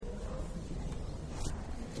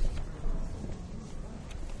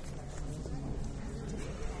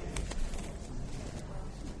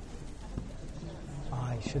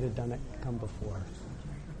should have come before.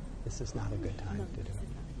 This is not a good time to do it.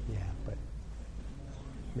 Yeah, but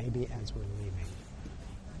maybe as we're leaving.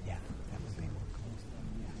 Yeah, that would be more cool.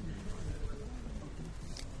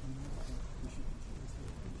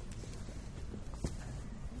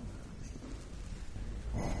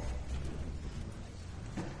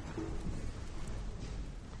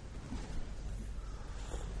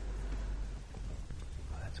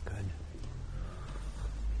 Oh, that's good.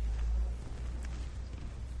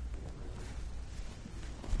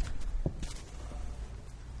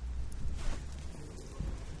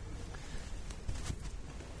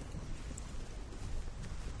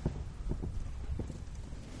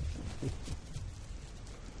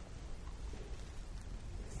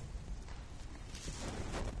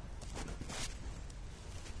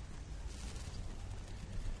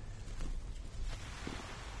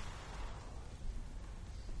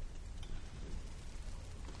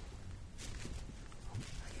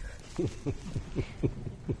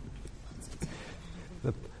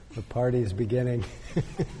 The party's beginning.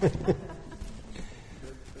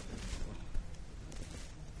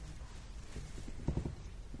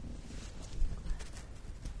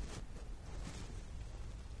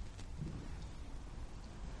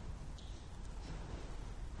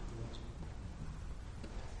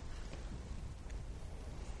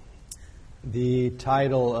 The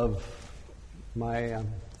title of my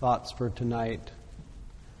thoughts for tonight,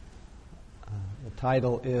 the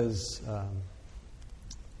title is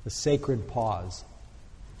The Sacred Pause.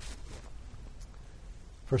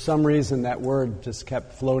 For some reason, that word just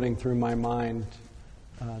kept floating through my mind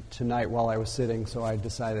tonight while I was sitting, so I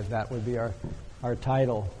decided that would be our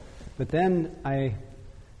title. But then I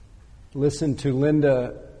listened to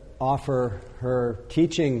Linda offer her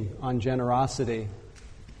teaching on generosity,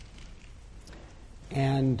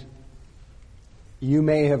 and you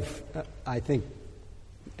may have, I think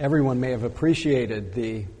everyone may have appreciated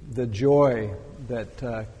the joy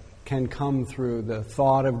that can come through the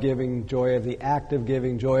thought of giving, joy of the act of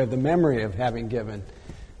giving, joy of the memory of having given,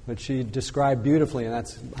 which she described beautifully, and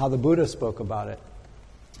that's how the Buddha spoke about it.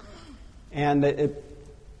 And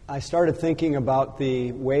I started thinking about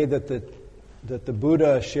the way that the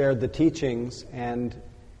Buddha shared the teachings, and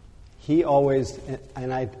he always,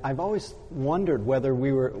 and I've always wondered whether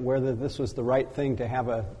this was the right thing to have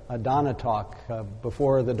a Dana talk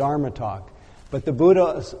before the Dharma talk. But the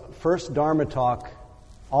Buddha's first Dharma talk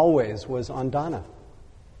always was on Dana.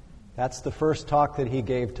 That's the first talk that he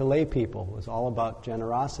gave to lay people. It was all about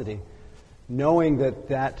generosity. Knowing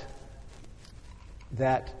that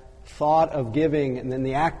thought of giving and then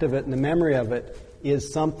the act of it and the memory of it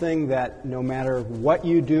is something that no matter what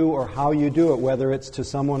you do or how you do it, whether it's to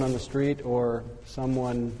someone on the street or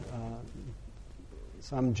someone,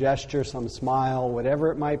 some gesture, some smile,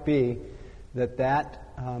 whatever it might be, that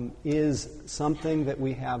is something that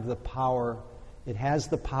we have the power. It has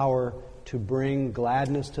the power to bring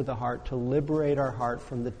gladness to the heart, to liberate our heart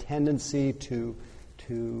from the tendency to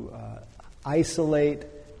isolate,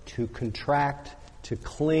 to contract, to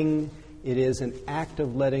cling. It is an act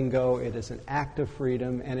of letting go. It is an act of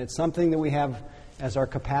freedom. And it's something that we have as our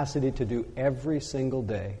capacity to do every single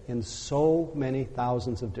day in so many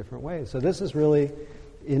thousands of different ways. So this is really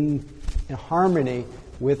in harmony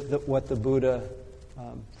with what the Buddha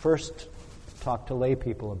first talked to lay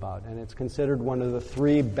people about. And it's considered one of the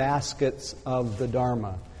three baskets of the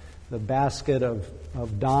Dharma. The basket of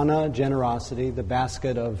dana, generosity, the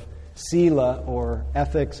basket of sila, or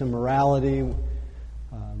ethics and morality,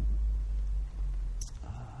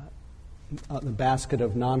 the basket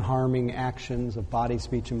of non-harming actions of body,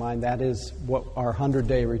 speech, and mind. That is what our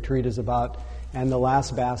 100-day retreat is about. And the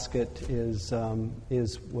last basket is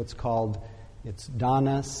what's called, it's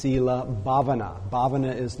dana, sila, bhavana.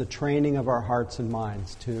 Bhavana is the training of our hearts and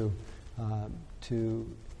minds to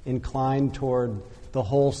incline toward the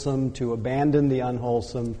wholesome, to abandon the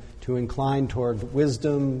unwholesome, to incline toward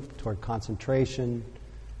wisdom, toward concentration,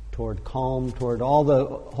 toward calm, toward all the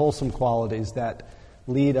wholesome qualities that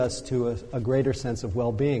lead us to a greater sense of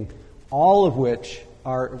well-being, all of which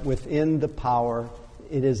are within the power.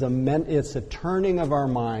 It's a turning of our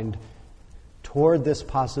mind toward this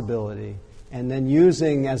possibility, and then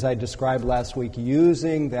using, as I described last week,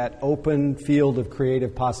 using that open field of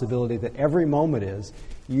creative possibility that every moment is,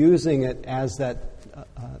 using it as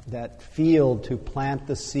that field to plant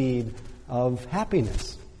the seed of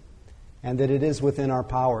happiness. And that it is within our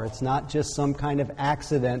power. It's not just some kind of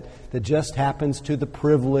accident that just happens to the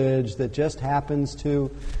privileged, that just happens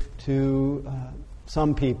to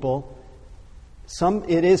some people.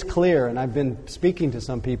 It is clear, and I've been speaking to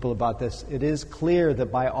some people about this, it is clear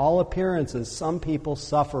that by all appearances, some people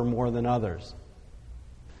suffer more than others.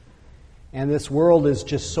 And this world is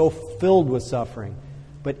just so filled with suffering.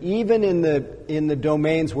 But even in the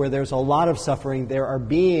domains where there's a lot of suffering, there are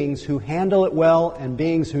beings who handle it well and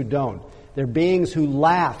beings who don't. There are beings who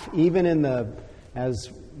laugh, even in the, as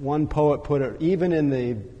one poet put it, even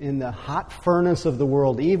in the hot furnace of the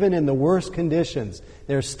world, even in the worst conditions,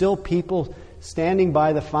 there's still people standing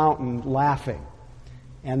by the fountain laughing.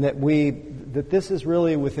 And that this is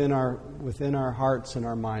really within our hearts and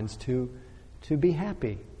our minds to be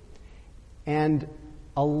happy. And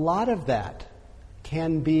a lot of that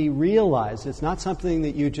can be realized. It's not something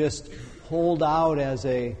that you just hold out as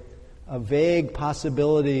a vague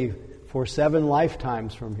possibility for 7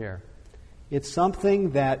 lifetimes from here. It's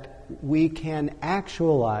something that we can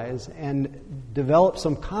actualize and develop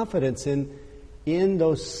some confidence in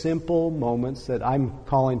those simple moments that I'm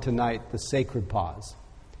calling tonight the sacred pause.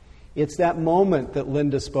 It's that moment that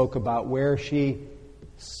Linda spoke about where she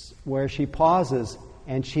pauses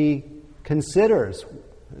and she considers.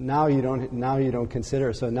 Now you don't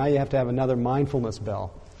consider, so now you have to have another mindfulness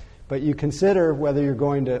bell. But you consider whether you're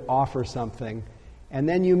going to offer something, and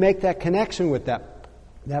then you make that connection with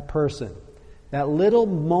that person. That little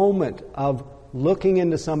moment of looking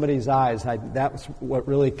into somebody's eyes, that's what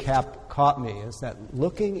really caught me, is that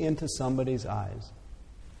looking into somebody's eyes.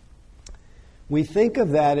 We think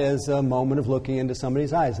of that as a moment of looking into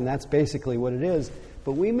somebody's eyes, and that's basically what it is,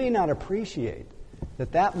 but we may not appreciate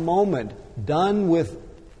that moment done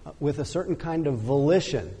with a certain kind of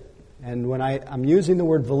volition. And when I'm using the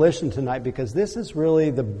word volition tonight because this is really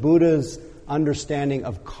the Buddha's understanding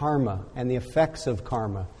of karma and the effects of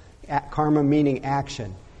karma. Karma meaning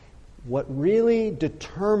action. What really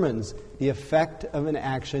determines the effect of an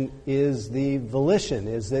action is the volition,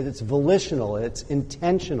 is that it's volitional, it's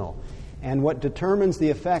intentional. And what determines the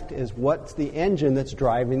effect is what's the engine that's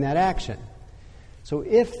driving that action. So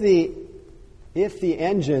if the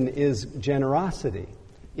engine is generosity,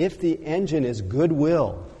 if the engine is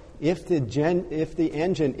goodwill, if the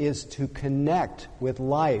engine is to connect with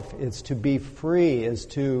life, is to be free, is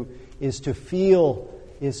to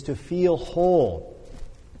feel whole,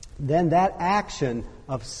 then that action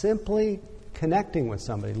of simply connecting with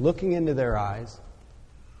somebody, looking into their eyes,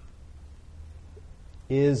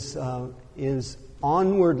 is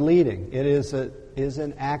onward leading. It is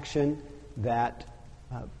an action that,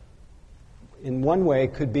 in one way,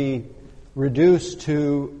 could be reduced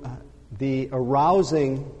to the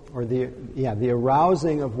arousing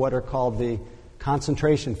of what are called the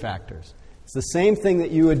concentration factors. It's the same thing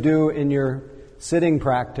that you would do in your sitting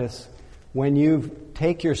practice when you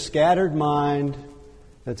take your scattered mind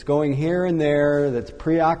that's going here and there, that's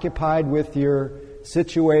preoccupied with your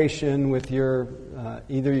situation, with your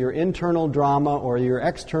either your internal drama or your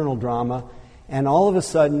external drama, and all of a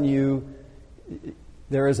sudden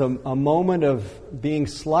there is a moment of being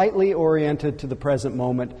slightly oriented to the present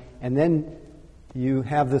moment, and then you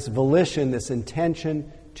have this volition, this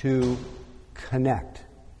intention to connect,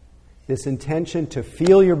 this intention to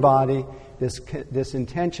feel your body, this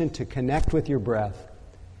intention to connect with your breath.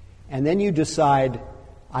 And then you decide,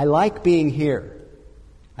 I like being here.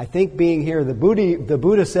 I think being here, the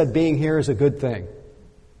Buddha said being here is a good thing.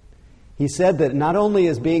 He said that not only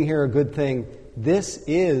is being here a good thing, this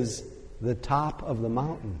is the top of the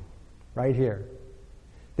mountain, right here.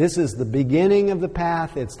 This is the beginning of the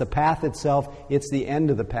path. It's the path itself. It's the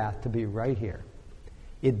end of the path to be right here.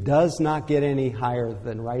 It does not get any higher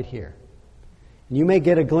than right here. And you may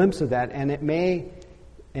get a glimpse of that, and it may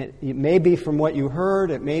be from what you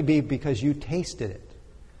heard. It may be because you tasted it.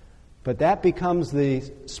 But that becomes the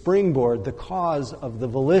springboard, the cause of the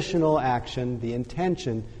volitional action, the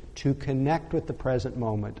intention to connect with the present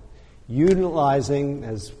moment, utilizing,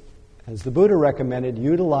 as the Buddha recommended,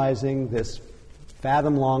 utilizing this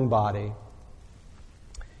fathom-long body,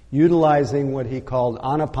 utilizing what he called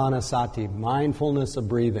anapanasati, mindfulness of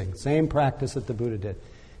breathing, same practice that the Buddha did.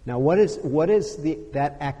 Now, what is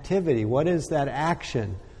that activity? What is that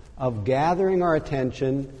action of gathering our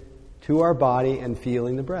attention to our body and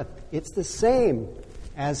feeling the breath? It's the same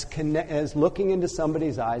as looking into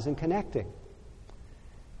somebody's eyes and connecting.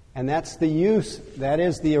 And that's the use, that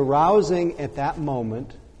is the arousing at that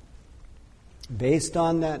moment, based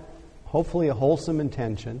on that, hopefully a wholesome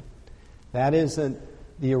intention. That is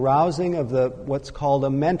the arousing of what's called a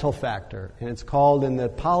mental factor. And it's called, in the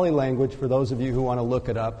Pali language, for those of you who want to look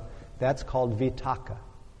it up, that's called vitakka.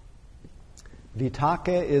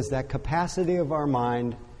 Vitakka is that capacity of our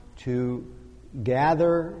mind to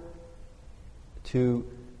gather, to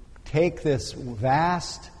take this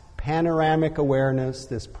vast panoramic awareness,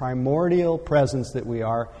 this primordial presence that we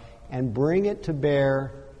are, and bring it to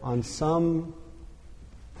bear on some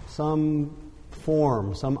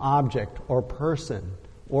form, some object or person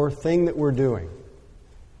or thing that we're doing.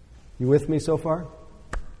 You with me so far?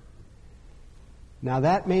 Now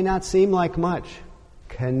that may not seem like much.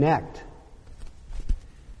 Connect.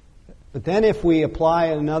 But then if we apply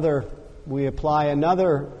another,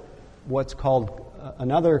 what's called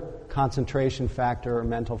another concentration factor or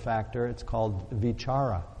mental factor. It's called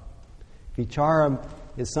vichara. Vichara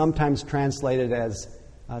is sometimes translated as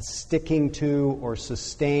sticking to or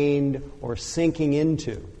sustained or sinking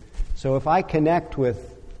into. So if I connect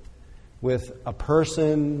with a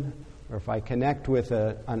person or if I connect with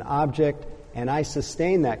an object and I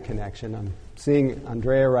sustain that connection, I'm seeing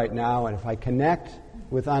Andrea right now, and if I connect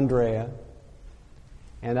with Andrea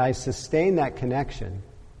and I sustain that connection,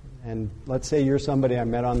 and let's say you're somebody I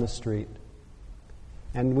met on the street,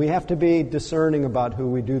 and we have to be discerning about who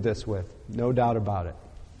we do this with, no doubt about it.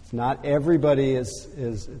 It's not everybody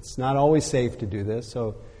it's not always safe to do this,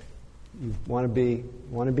 so you want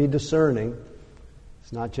to be discerning.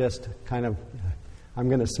 It's not just kind of, I'm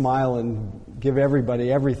going to smile and give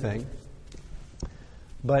everybody everything.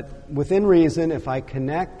 But within reason, if I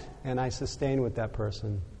connect and I sustain with that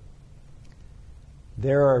person,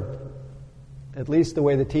 there are, at least the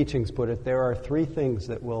way the teachings put it, there are three things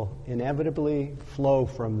that will inevitably flow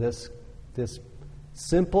from this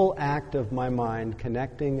simple act of my mind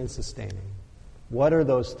connecting and sustaining. What are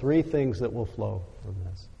those three things that will flow from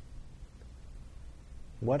this?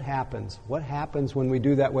 What happens? What happens when we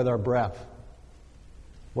do that with our breath?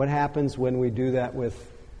 What happens when we do that with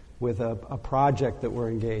a project that we're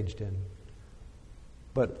engaged in?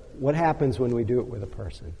 But what happens when we do it with a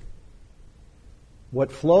person?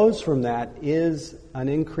 What flows from that is an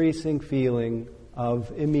increasing feeling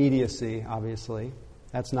of immediacy, obviously.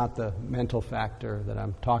 That's not the mental factor that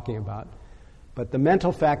I'm talking about. But the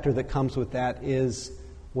mental factor that comes with that is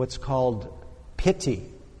what's called piti,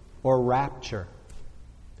 or rapture.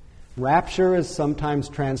 Rapture is sometimes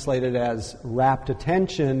translated as rapt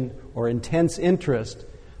attention or intense interest,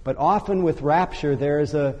 but often with rapture there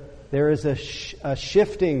is a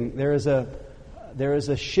shifting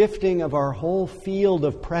of our whole field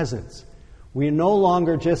of presence. We're no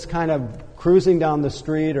longer just kind of cruising down the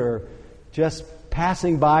street or just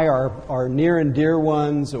passing by our near and dear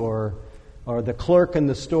ones or the clerk in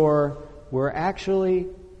the store. We're actually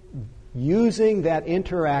using that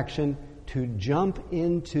interaction to jump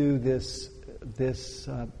into this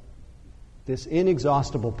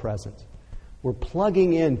inexhaustible presence. We're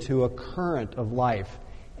plugging into a current of life,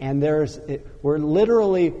 and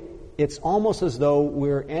it's almost as though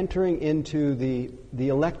we're entering into the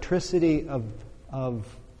electricity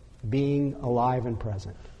of being alive and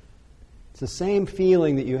present. It's the same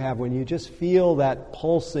feeling that you have when you just feel that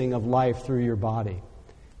pulsing of life through your body,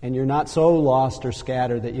 and you're not so lost or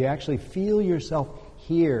scattered that you actually feel yourself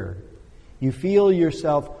here. You feel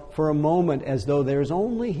yourself for a moment as though there's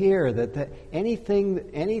only here, that anything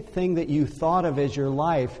that you thought of as your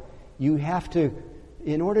life, you have to,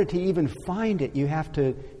 in order to even find it, you have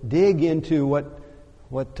to dig into what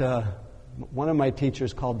one of my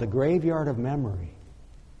teachers called the graveyard of memory.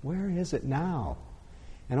 Where is it now?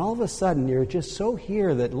 And all of a sudden, you're just so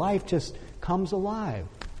here that life just comes alive.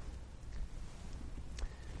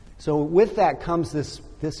 So with that comes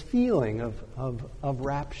this feeling of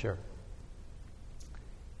rapture.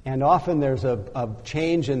 And often there's a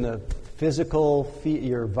change in the physical,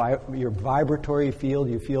 your vibratory field.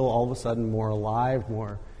 You feel all of a sudden more alive,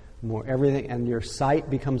 more everything, and your sight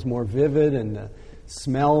becomes more vivid, and the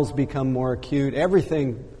smells become more acute.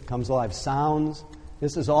 Everything comes alive. Sounds.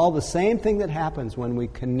 This is all the same thing that happens when we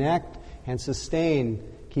connect and sustain,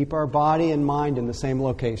 keep our body and mind in the same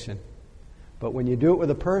location. But when you do it with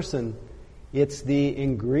a person, it's the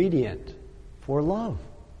ingredient for love.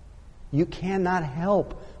 You cannot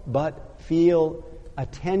help but feel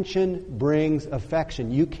attention brings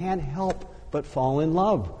affection. You can't help but fall in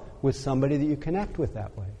love with somebody that you connect with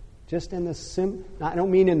that way. Just in the I don't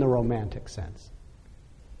mean in the romantic sense.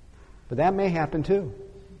 But that may happen too.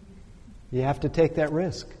 You have to take that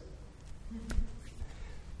risk.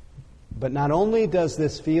 But not only does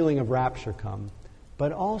this feeling of rapture come,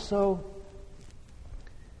 but also,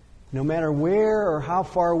 no matter where or how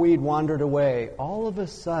far we'd wandered away, all of a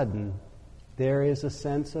sudden, there is a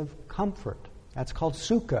sense of comfort. That's called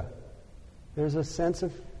sukha. There's a sense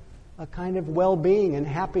of a kind of well-being and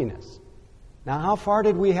happiness. Now, how far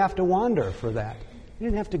did we have to wander for that? We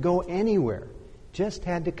didn't have to go anywhere. Just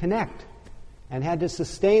had to connect and had to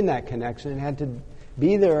sustain that connection and had to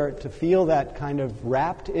be there to feel that kind of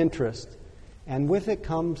rapt interest. And with it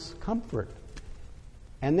comes comfort.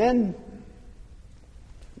 And then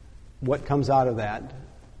what comes out of that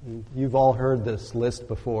You've all heard this list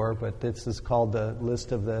before, but this is called the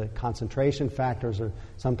list of the concentration factors, or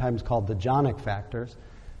sometimes called the jhanic factors.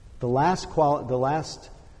 The last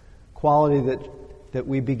quality that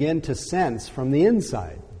we begin to sense from the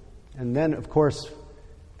inside. And then, of course,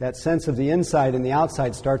 that sense of the inside and the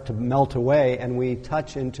outside start to melt away, and we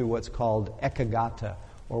touch into what's called ekagata,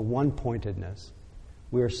 or one-pointedness.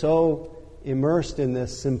 We are so immersed in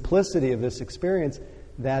this simplicity of this experience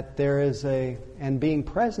that there is and being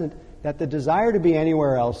present, that the desire to be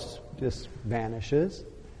anywhere else just vanishes,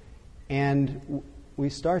 and we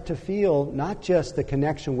start to feel not just the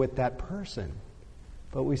connection with that person,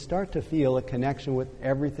 but we start to feel a connection with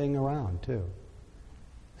everything around too.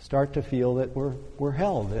 Start to feel that we're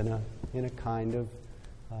held in a kind of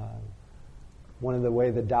one of the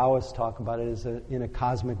way the Taoists talk about it is in a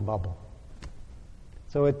cosmic bubble.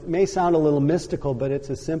 So it may sound a little mystical, but it's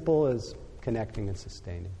as simple as connecting and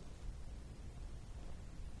sustaining.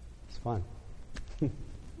 It's fun.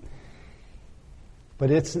 But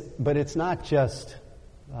it's not just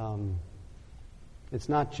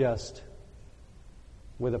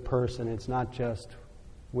with a person. It's not just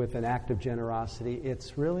with an act of generosity.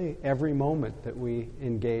 It's really every moment that we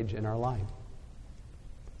engage in our life.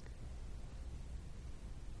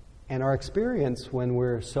 And our experience when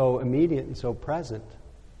we're so immediate and so present,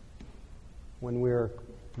 when we're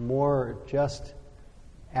more just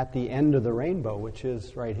at the end of the rainbow, which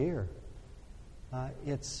is right here,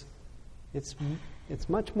 it's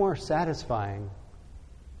much more satisfying,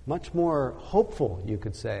 much more hopeful, you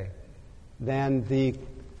could say, than the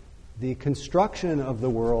construction of the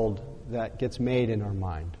world that gets made in our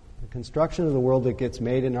mind. The construction of the world that gets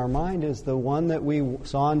made in our mind is the one that we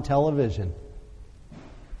saw on television,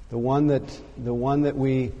 the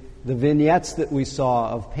vignettes that we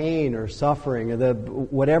saw of pain or suffering, or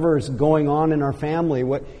whatever is going on in our family.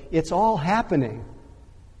 It's all happening.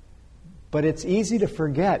 But it's easy to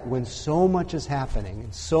forget when so much is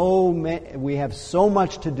happening. We have so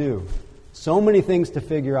much to do, so many things to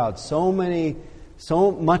figure out, so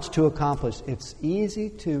much to accomplish. It's easy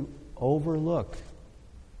to overlook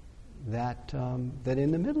that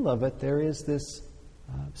in the middle of it there is this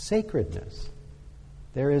sacredness.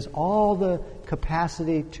 There is all the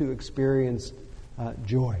capacity to experience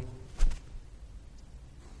joy.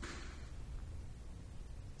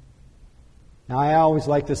 Now, I always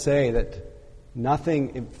like to say that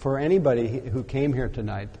nothing, for anybody who came here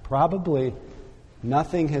tonight, probably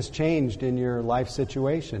nothing has changed in your life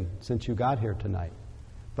situation since you got here tonight.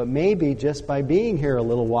 But maybe just by being here a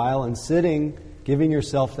little while and sitting, giving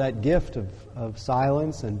yourself that gift of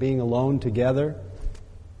silence and being alone together,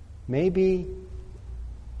 maybe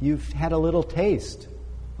you've had a little taste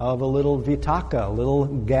of a little vitaka, a little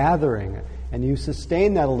gathering, and you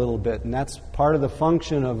sustain that a little bit. And that's part of the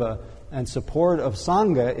function and support of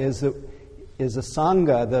Sangha is a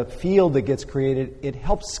Sangha, the field that gets created. It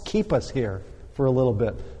helps keep us here for a little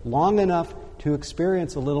bit, long enough to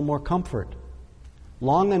experience a little more comfort,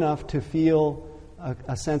 long enough to feel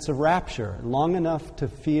a sense of rapture, long enough to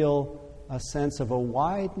feel a sense of a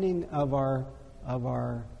widening of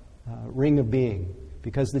our ring of being.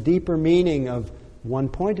 Because the deeper meaning of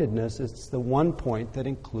one-pointedness is the one point that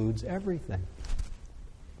includes everything.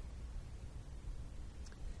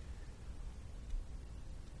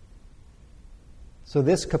 So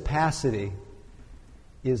this capacity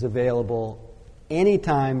is available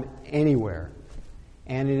anytime, anywhere.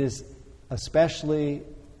 And it is especially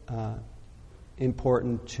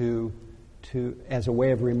important to as a way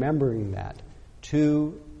of remembering that,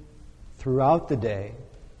 throughout the day,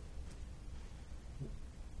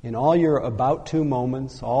 in all your about to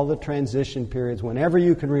moments, all the transition periods, whenever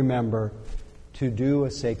you can remember, to do a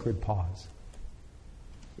sacred pause.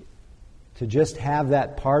 To just have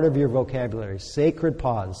that part of your vocabulary, sacred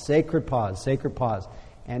pause, sacred pause, sacred pause.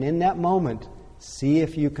 And in that moment, see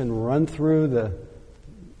if you can run through the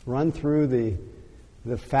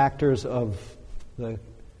factors of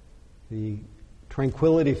the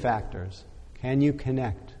tranquility factors. Can you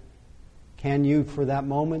connect? Can you, for that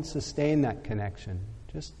moment, sustain that connection?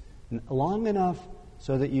 Just long enough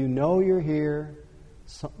so that you know you're here,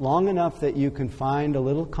 long enough that you can find a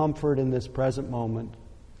little comfort in this present moment,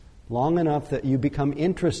 long enough that you become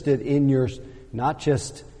interested in not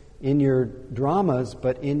just in your dramas,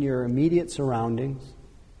 but in your immediate surroundings,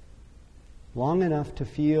 long enough to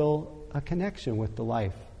feel a connection with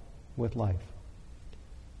life.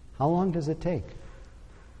 How long does it take?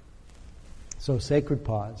 So, sacred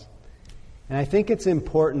pause. And I think it's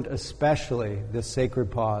important, especially this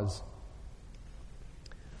sacred pause,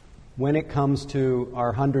 when it comes to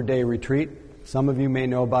our 100-day retreat some of you may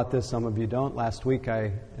know about this, some of you don't. Last week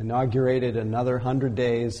I inaugurated another 100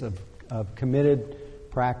 days of committed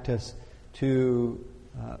practice to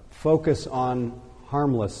focus on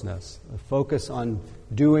harmlessness, a focus on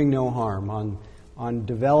doing no harm, on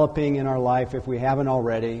developing in our life, if we haven't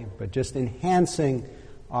already, but just enhancing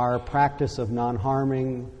our practice of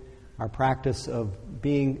non-harming, our practice of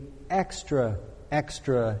being extra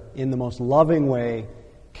in the most loving way,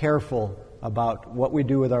 careful about what we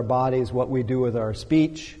do with our bodies, what we do with our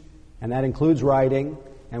speech, and that includes writing,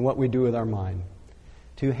 and what we do with our mind.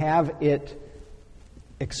 To have it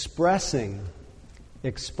expressing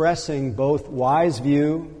both wise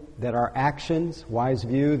view, that our actions, wise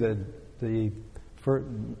view,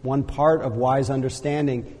 one part of wise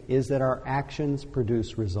understanding is that our actions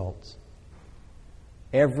produce results.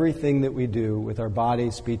 Everything that we do with our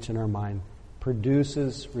body, speech, and our mind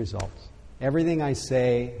produces results. Everything I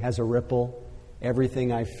say has a ripple.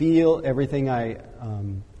 Everything I feel, everything I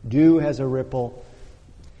do has a ripple.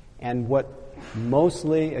 And what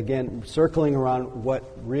mostly, again, circling around, what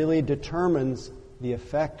really determines the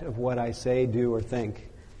effect of what I say, do, or think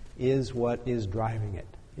is what is driving it.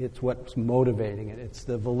 It's what's motivating it. It's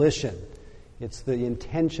the volition. It's the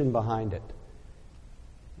intention behind it.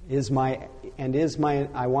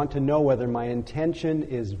 I want to know whether my intention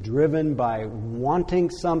is driven by wanting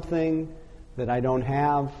something that I don't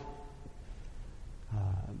have,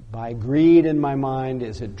 by greed in my mind.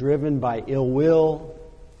 Is it driven by ill will?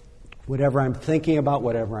 Whatever I'm thinking about,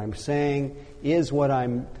 whatever I'm saying, is what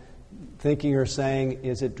I'm thinking or saying,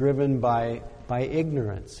 is it driven by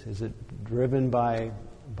ignorance? Is it driven by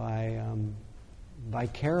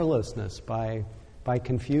carelessness, by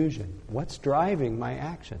confusion? What's driving my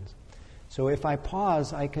actions? So if I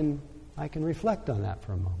pause, I can reflect on that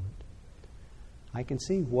for a moment. I can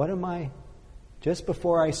see, what am I, just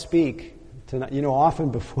before I speak tonight, often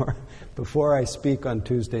before I speak on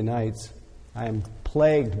Tuesday nights, I am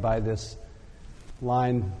plagued by this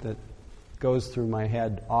line that goes through my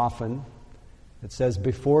head often. It says,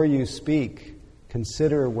 before you speak,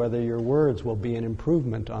 consider whether your words will be an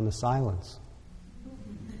improvement on the silence.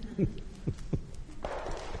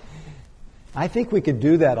 I think we could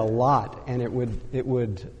do that a lot, and it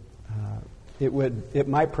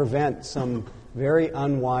might prevent some very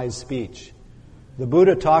unwise speech. The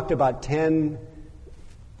Buddha talked about 10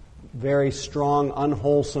 very strong,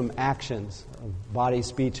 unwholesome actions of body,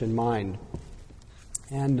 speech, and mind.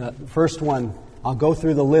 And the first one, I'll go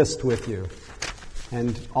through the list with you.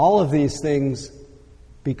 And all of these things,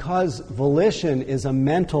 because volition is a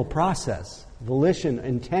mental process,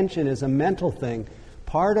 intention is a mental thing,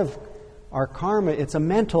 part of our karma, it's a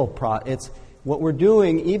mental it's what we're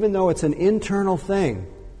doing, even though it's an internal thing,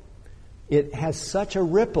 it has such a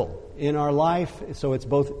ripple in our life, so it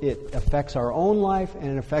affects our own life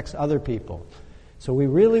and it affects other people. So we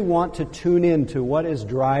really want to tune in to what is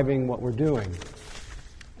driving what we're doing.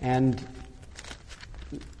 And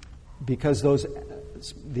because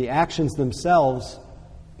the actions themselves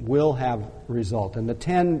will have result. And the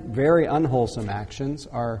 10 very unwholesome actions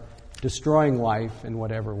are destroying life in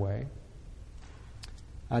whatever way,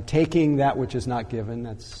 taking that which is not given,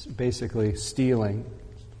 that's basically stealing,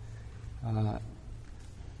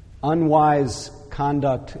 unwise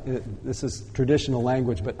conduct, this is traditional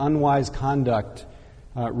language, but unwise conduct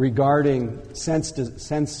regarding sense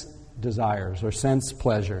desires or sense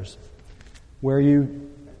pleasures, where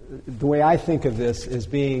the way I think of this is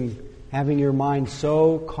having your mind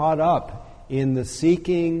so caught up in the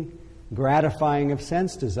seeking, gratifying of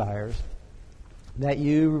sense desires that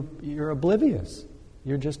you're oblivious.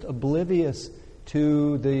 You're just oblivious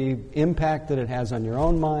to the impact that it has on your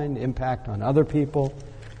own mind, impact on other people,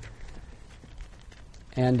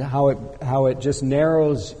 and how it just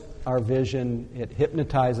narrows our vision. It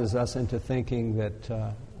hypnotizes us into thinking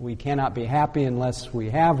that we cannot be happy unless we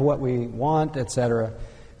have what we want, etc.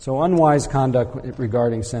 So unwise conduct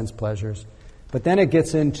regarding sense pleasures. But then it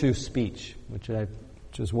gets into speech, which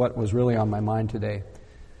is what was really on my mind today.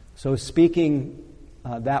 So speaking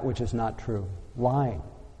that which is not true, lying,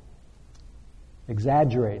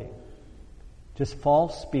 exaggerating, just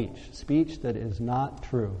false speech that is not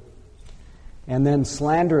true. And then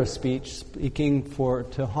slanderous speech, speaking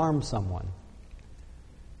to harm someone.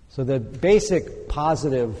 So the basic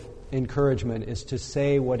positive encouragement is to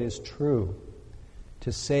say what is true,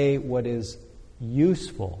 to say what is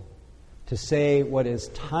useful, to say what is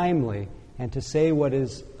timely, and to say what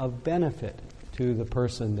is of benefit to the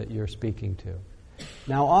person that you're speaking to.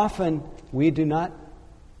 Now, often we do not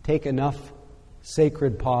take enough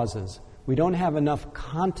sacred pauses. We don't have enough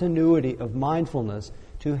continuity of mindfulness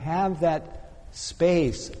to have that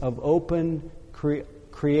space of open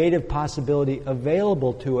creative possibility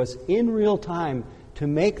available to us in real time to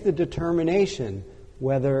make the determination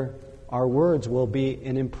whether our words will be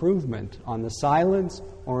an improvement on the silence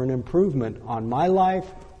or an improvement on my life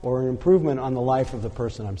or an improvement on the life of the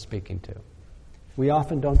person I'm speaking to. We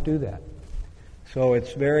often don't do that. So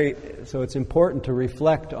it's important to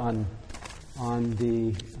reflect on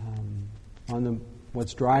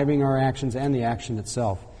what's driving our actions and the action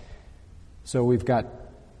itself. So we've got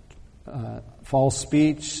false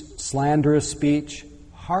speech, slanderous speech,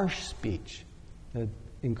 harsh speech. The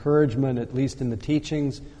encouragement, at least in the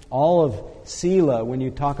teachings, all of Sila, when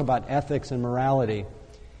you talk about ethics and morality,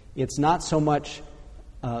 it's not so much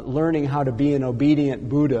learning how to be an obedient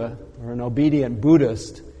Buddha or an obedient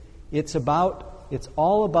Buddhist. It's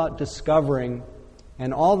all about discovering,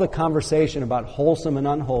 and all the conversation about wholesome and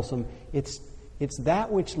unwholesome, it's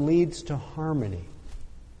that which leads to harmony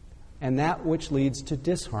and that which leads to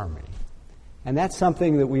disharmony. And that's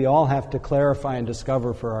something that we all have to clarify and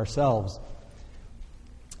discover for ourselves.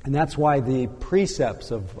 And that's why the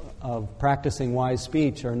precepts of practicing wise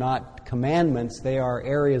speech are not commandments, they are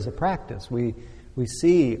areas of practice. We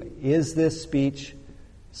see, is this speech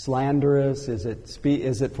slanderous? Is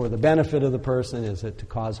it for the benefit of the person? Is it to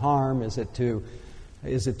cause harm? Is it to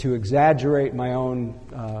exaggerate my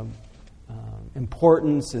own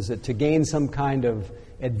importance? Is it to gain some kind of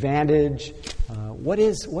advantage? What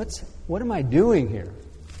am I doing here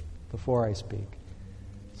before I speak?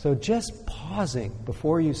 So just pausing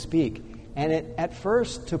before you speak. And at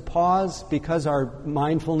first, to pause, because our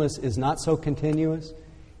mindfulness is not so continuous,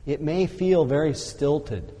 it may feel very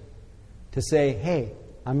stilted to say, hey,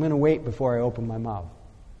 I'm going to wait before I open my mouth.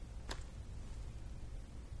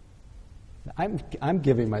 I'm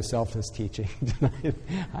giving myself this teaching tonight.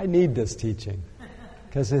 I need this teaching.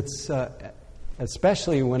 Because it's,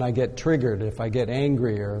 especially when I get triggered, if I get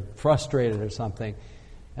angry or frustrated or something,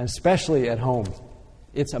 and especially at home,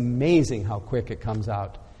 it's amazing how quick it comes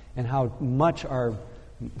out and how much our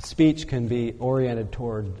speech can be oriented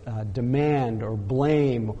toward demand or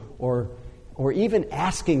blame or even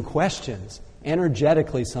asking questions.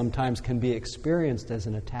 Energetically sometimes can be experienced as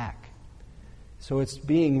an attack. So it's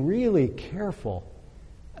being really careful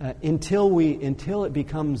until it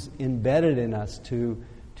becomes embedded in us to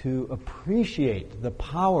appreciate the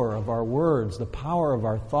power of our words, the power of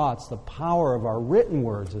our thoughts, the power of our written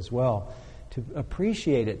words as well. To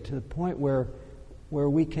appreciate it to the point where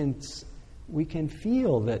we can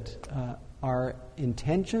feel that our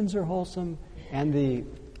intentions are wholesome, and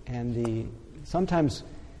the sometimes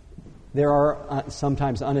there are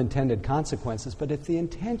sometimes unintended consequences. But if the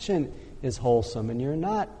intention is wholesome and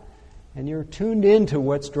you're tuned into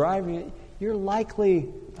what's driving it, you're likely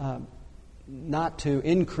not to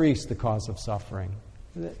increase the cause of suffering.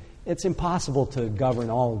 It's impossible to govern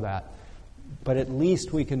all of that. But at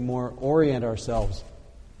least we can more orient ourselves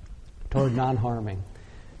toward non-harming.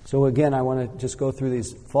 So again, I want to just go through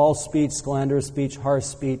these: false speech, slanderous speech, harsh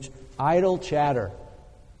speech, idle chatter.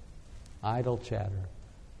 Idle chatter.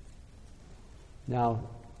 Now,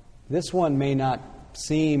 this one may not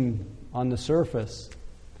seem on the surface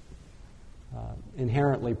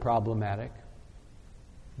inherently problematic,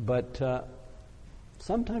 but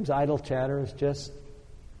sometimes idle chatter is just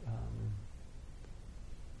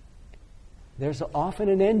there's often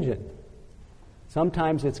an engine.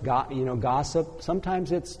 Sometimes it's gossip.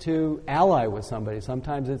 Sometimes it's to ally with somebody.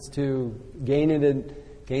 Sometimes it's to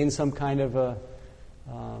gain some kind of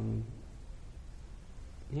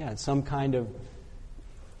some kind of.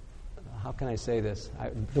 How can I say this?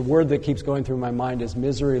 The word that keeps going through my mind is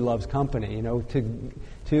misery loves company. To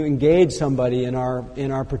engage somebody in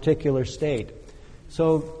our particular state.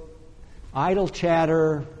 So, idle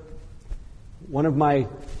chatter. One of my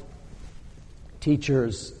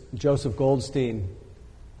teachers, Joseph Goldstein,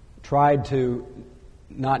 tried to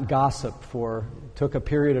not gossip took a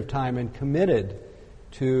period of time and committed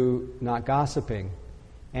to not gossiping.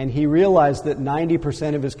 And he realized that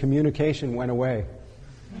 90% of his communication went away.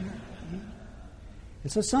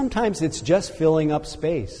 And so sometimes it's just filling up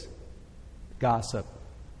space, gossip.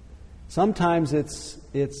 Sometimes it's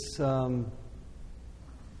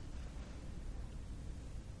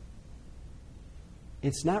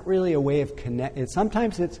not really a way of connect.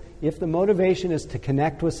 Sometimes if the motivation is to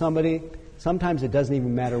connect with somebody, sometimes it doesn't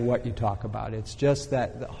even matter what you talk about. It's just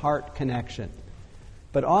that the heart connection.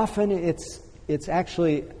 But often it's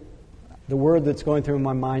actually, the word that's going through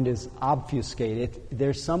my mind is obfuscate.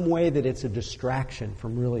 There's some way that it's a distraction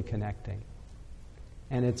from really connecting.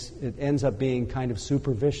 And it ends up being kind of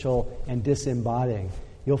superficial and disembodying.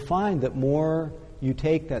 You'll find that more you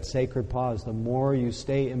take that sacred pause, the more you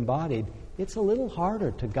stay embodied, it's a little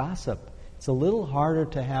harder to gossip It's a little harder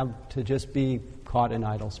to just be caught in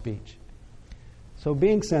idle speech. So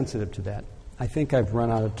being sensitive to that. I think I've run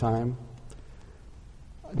out of time.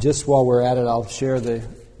 Just while we're at it, I'll share the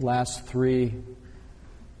last 3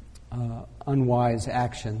 unwise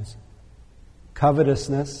actions.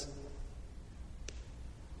 Covetousness,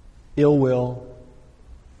 ill will,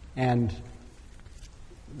 and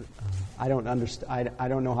I don't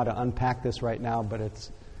know how to unpack this right now, but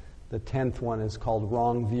the 10th one is called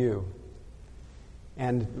wrong view.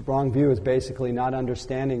 And wrong view is basically not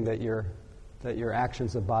understanding that your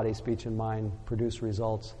actions of body, speech, and mind produce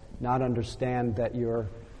results. Not understand that your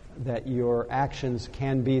actions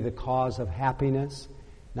can be the cause of happiness,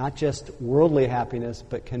 not just worldly happiness,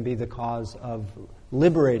 but can be the cause of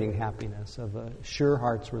liberating happiness, of a sure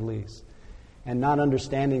heart's release. And not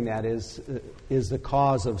understanding that is the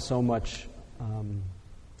cause of so much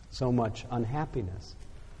unhappiness.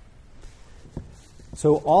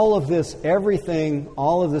 So all of this, everything,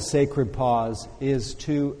 all of the sacred pause is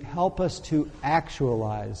to help us to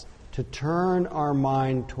actualize, to turn our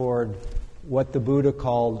mind toward what the Buddha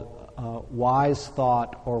called wise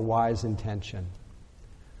thought or wise intention.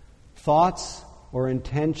 Thoughts or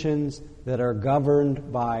intentions that are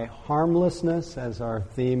governed by harmlessness, as our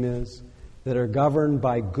theme is, that are governed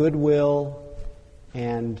by goodwill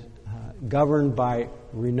and governed by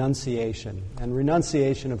renunciation. And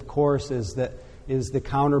renunciation, of course, is the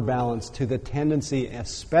counterbalance to the tendency,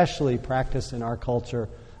 especially practiced in our culture,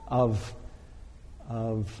 of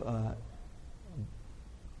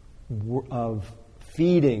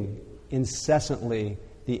feeding incessantly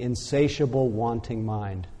the insatiable wanting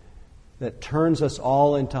mind that turns us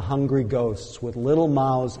all into hungry ghosts with little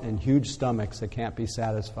mouths and huge stomachs that can't be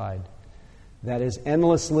satisfied, that is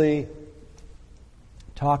endlessly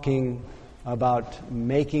talking about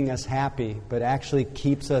making us happy, but actually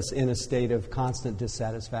keeps us in a state of constant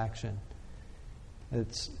dissatisfaction.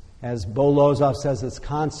 It's, as Bo Lozov says, it's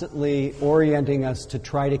constantly orienting us to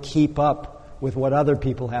try to keep up with what other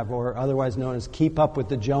people have, or otherwise known as keep up with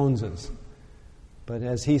the Joneses. But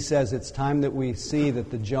as he says, it's time that we see that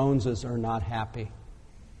the Joneses are not happy.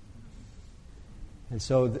 And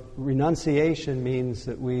so renunciation means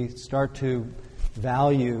that we start to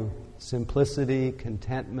value simplicity,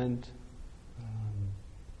 contentment,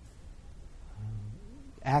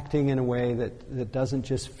 acting in a way that doesn't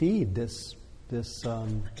just feed this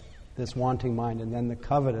wanting mind, and then the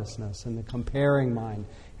covetousness and the comparing mind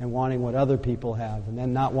and wanting what other people have, and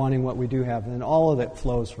then not wanting what we do have, and then all of it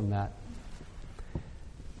flows from that.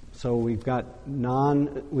 So we've got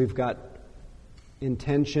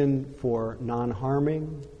intention for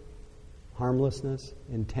non-harming, harmlessness,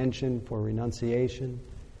 intention for renunciation,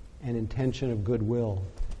 and intention of goodwill.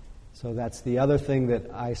 So that's the other thing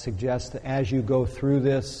that I suggest as you go through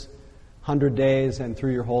this 100 days and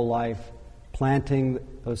through your whole life, planting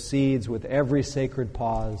those seeds with every sacred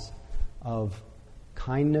pause of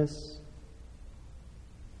kindness,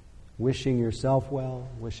 wishing yourself well,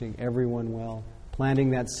 wishing everyone well,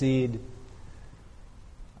 planting that seed.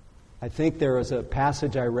 I think there was a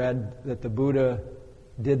passage I read that the Buddha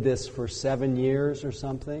did this for 7 years or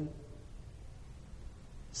something.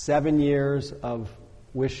 7 years of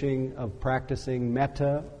wishing, of practicing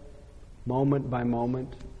metta moment by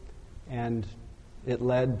moment, and it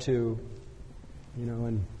led to,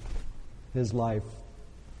 in his life,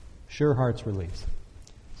 sure heart's release.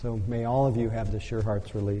 So may all of you have the sure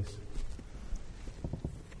heart's release.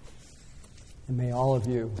 And may all of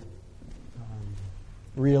you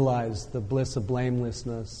realize the bliss of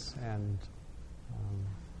blamelessness and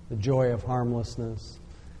the joy of harmlessness,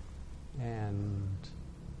 and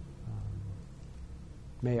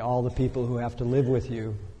may all the people who have to live with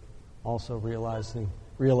you also realize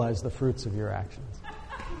the fruits of your actions.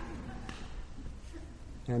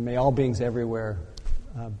 And may all beings everywhere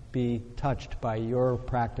be touched by your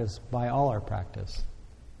practice, by all our practice,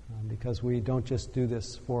 because we don't just do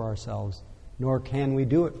this for ourselves, nor can we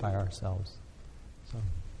do it by ourselves. So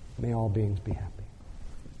may all beings be happy.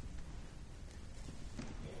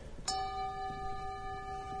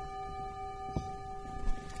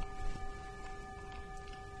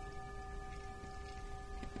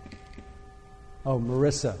 Oh,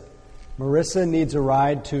 Marissa. Marissa needs a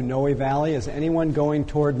ride to Noe Valley. Is anyone going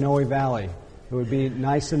toward Noe Valley? It would be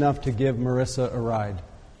nice enough to give Marissa a ride.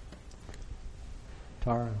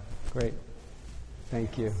 Tara, great.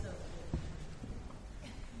 Thank you.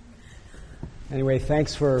 Anyway,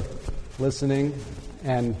 thanks for listening,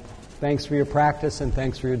 and thanks for your practice, and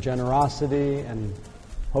thanks for your generosity, and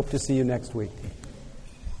hope to see you next week.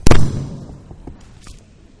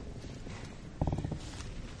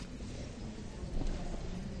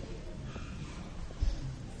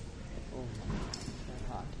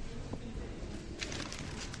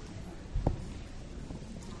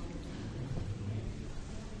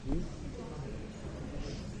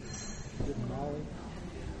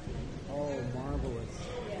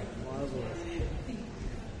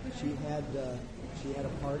 she had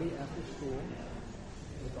a party after school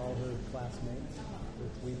with all her classmates,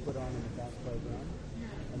 which we put on in the class program.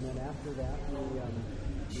 And then after that,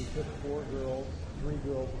 we took 3 girls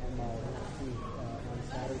on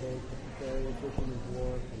Saturday to the ferry at Fisherman's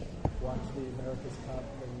Wharf and watched the America's Cup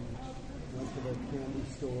and went to the candy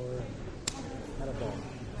store, had a ball.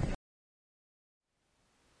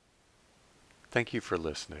 Thank you for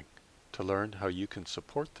listening. To learn how you can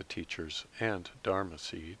support the teachers and Dharma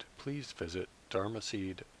Seed, please visit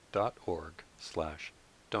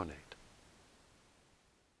dharmaseed.org/donate.